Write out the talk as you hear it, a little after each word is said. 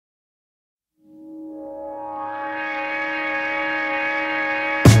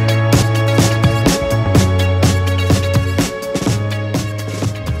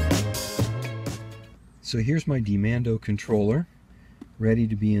So here's my DMANDO controller, ready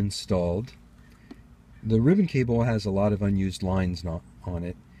to be installed. The ribbon cable has a lot of unused lines on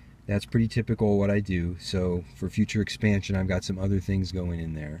it. That's pretty typical of what I do, so for future expansion I've got some other things going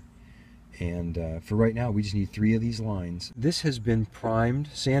in there. And for right now we just need 3 of these lines. This has been primed,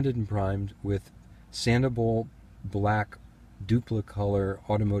 sanded and primed with sandable black Duplicolor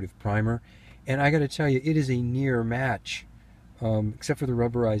automotive primer, and I gotta tell you, it is a near match, except for the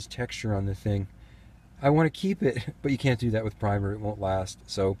rubberized texture on the thing. I want to keep it, but you can't do that with primer, it won't last,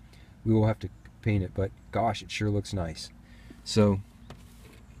 so we will have to paint it, but gosh, it sure looks nice. So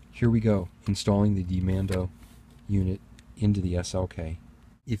here we go, installing the DMANDO unit into the SLK.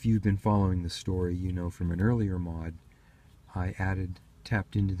 If you've been following the story, you know from an earlier mod I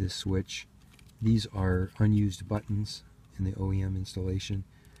tapped into this switch. These are unused buttons in the OEM installation,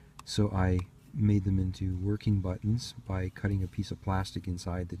 so I made them into working buttons by cutting a piece of plastic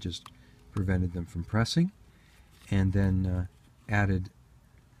inside that just prevented them from pressing, and then added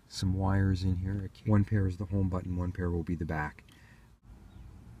some wires in here. One pair is the home button, one pair will be the back.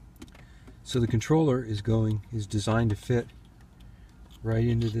 So the controller is designed to fit right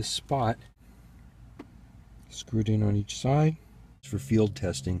into this spot, screwed in on each side. For field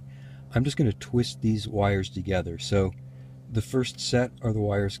testing, I'm just going to twist these wires together. So the first set are the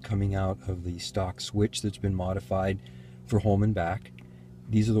wires coming out of the stock switch that's been modified for home and back.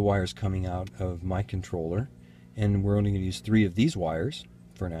 These are the wires coming out of my controller, and we're only going to use 3 of these wires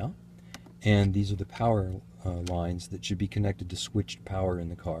for now. And these are the power lines that should be connected to switched power in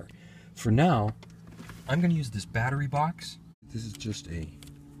the car. For now, I'm going to use this battery box. This is just a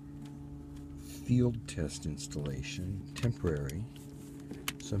field test installation, temporary.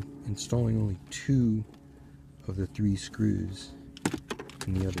 So I'm installing only 2 of the 3 screws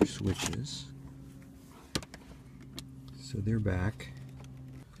in the other switches. So they're back.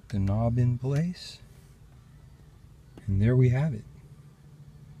 The knob in place, and there we have it.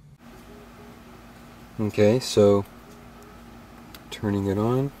 Okay, so turning it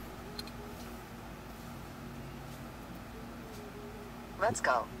on. Let's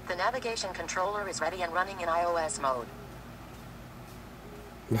go. The navigation controller is ready and running in iOS mode.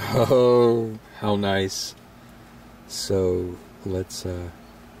 Oh, how nice. So let's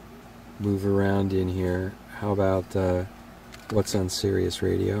move around in here. How about what's on Sirius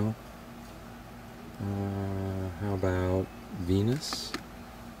Radio? How about Venus?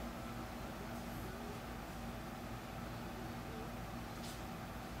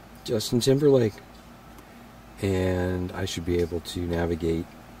 Justin Timberlake. And I should be able to navigate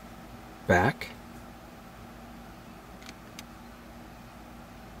back.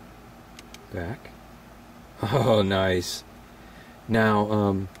 Oh, nice.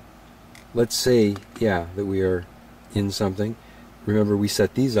 Now, let's say, yeah, that we are in something. Remember, we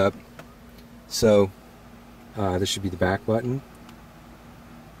set these up, so this should be the back button.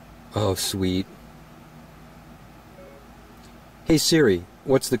 Oh, sweet. Hey Siri,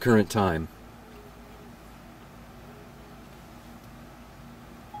 what's the current time?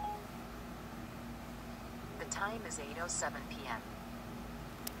 The time is 8:07 p.m.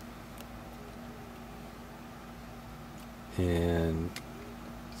 And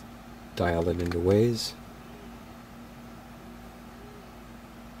dial it into Waze.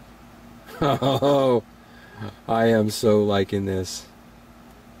 Oh, I am so liking this.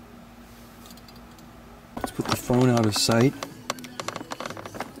 Let's put the phone out of sight.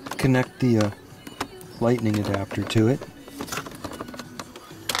 Connect the lightning adapter to it.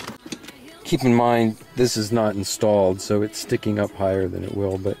 Keep in mind, this is not installed, so it's sticking up higher than it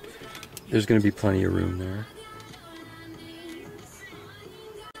will, but there's going to be plenty of room there.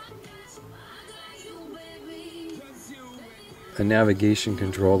 A navigation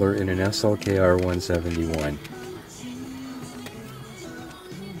controller in an SLK R171.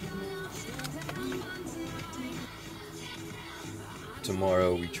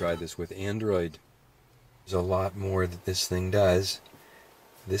 Tomorrow we try this with Android. There's a lot more that this thing does.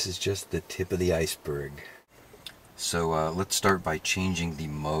 This is just the tip of the iceberg. So let's start by changing the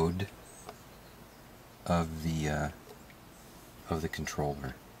mode of the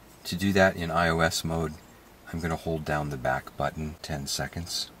controller. To do that in iOS mode, I'm going to hold down the back button 10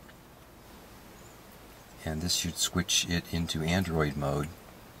 seconds. And this should switch it into Android mode.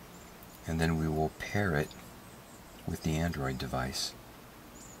 And then we will pair it with the Android device.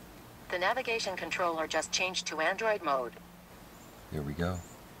 The navigation controller just changed to Android mode. There we go.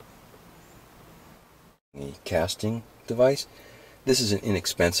 A casting device. This is an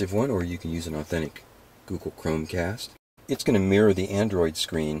inexpensive one, or you can use an authentic Google Chromecast. It's going to mirror the Android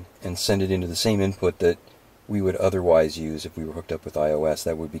screen and send it into the same input that we would otherwise use if we were hooked up with iOS.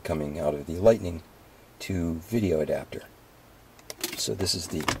 That would be coming out of the Lightning to video adapter. So this is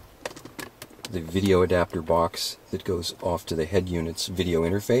the video adapter box that goes off to the head unit's video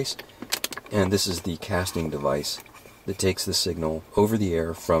interface, and this is the casting device that takes the signal over the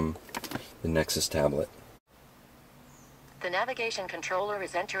air from the Nexus tablet. The navigation controller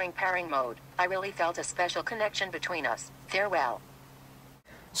is entering pairing mode. I really felt a special connection between us. Farewell.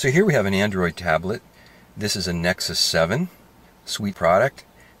 So here we have an Android tablet. This is a Nexus 7, sweet product.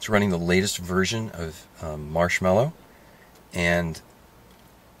 It's running the latest version of Marshmallow, and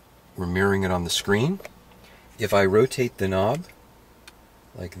we're mirroring it on the screen. If I rotate the knob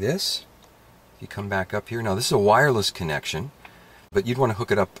like this, if you come back up here, now this is a wireless connection, but you'd want to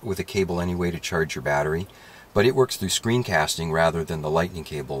hook it up with a cable anyway to charge your battery, but it works through screencasting rather than the lightning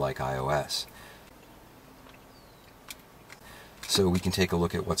cable like iOS. So we can take a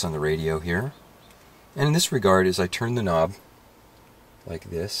look at what's on the radio here. And in this regard, as I turn the knob like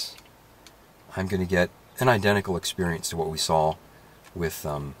this, I'm going to get an identical experience to what we saw with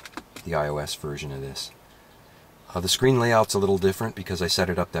the iOS version of this. The screen layout's a little different because I set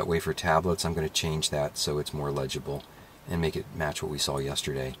it up that way for tablets. I'm going to change that so it's more legible and make it match what we saw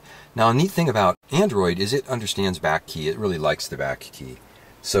yesterday. Now, a neat thing about Android is it understands back key. It really likes the back key.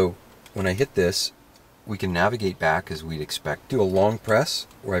 So when I hit this, we can navigate back as we'd expect. Do a long press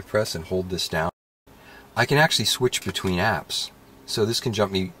where I press and hold this down. I can actually switch between apps. So this can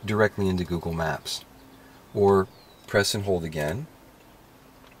jump me directly into Google Maps. Or press and hold again.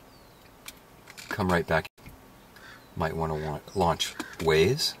 Come right back. Might want to launch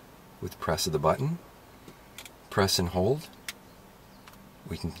Waze with press of the button. Press and hold.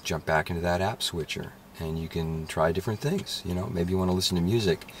 We can jump back into that app switcher, and you can try different things. You know, maybe you want to listen to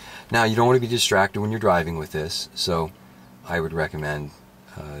music. Now, you don't want to be distracted when you're driving with this, so I would recommend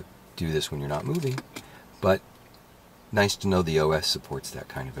do this when you're not moving. But nice to know the OS supports that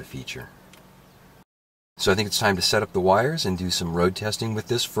kind of a feature. So I think it's time to set up the wires and do some road testing with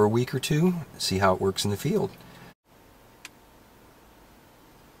this for a week or two, see how it works in the field.